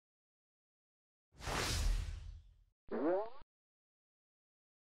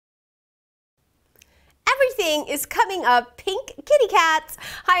everything is coming up pink kitty cats.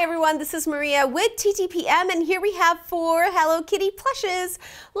 Hi everyone, this is Maria with TTPM, and here we have 4 Hello Kitty plushes.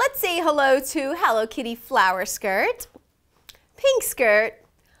 Let's say hello to Hello Kitty flower skirt, pink skirt,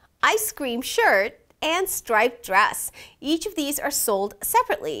 ice cream shirt, and striped dress. Each of these are sold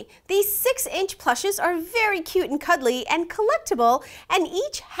separately. These 6-inch plushes are very cute and cuddly and collectible, and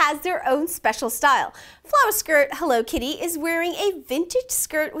each has their own special style. Flower skirt Hello Kitty is wearing a vintage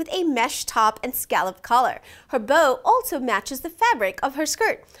skirt with a mesh top and scallop collar. Her bow also matches the fabric of her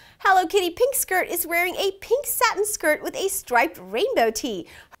skirt. Hello Kitty pink skirt is wearing a pink satin skirt with a striped rainbow tee.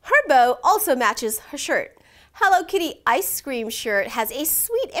 Her bow also matches her shirt. Hello Kitty ice cream shirt has a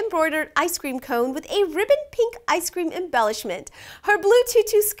sweet embroidered ice cream cone with a ribbon pink ice cream embellishment. Her blue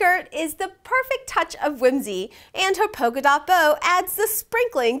tutu skirt is the perfect touch of whimsy, and her polka dot bow adds the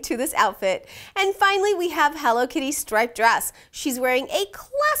sprinkling to this outfit. And finally, we have Hello Kitty striped dress. She's wearing a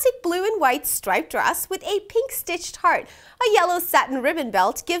classic blue and white striped dress with a pink stitched heart. A yellow satin ribbon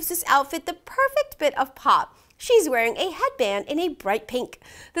belt gives this outfit the perfect bit of pop. She's wearing a headband in a bright pink.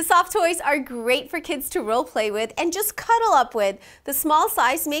 The soft toys are great for kids to role play with and just cuddle up with. The small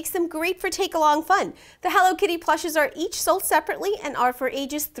size makes them great for take-along fun. The Hello Kitty plushes are each sold separately and are for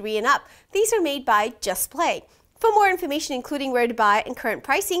ages 3 and up. These are made by Just Play. For more information, including where to buy and current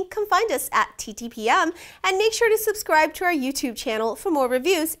pricing, come find us at TTPM, and make sure to subscribe to our YouTube channel for more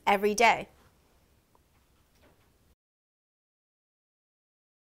reviews every day.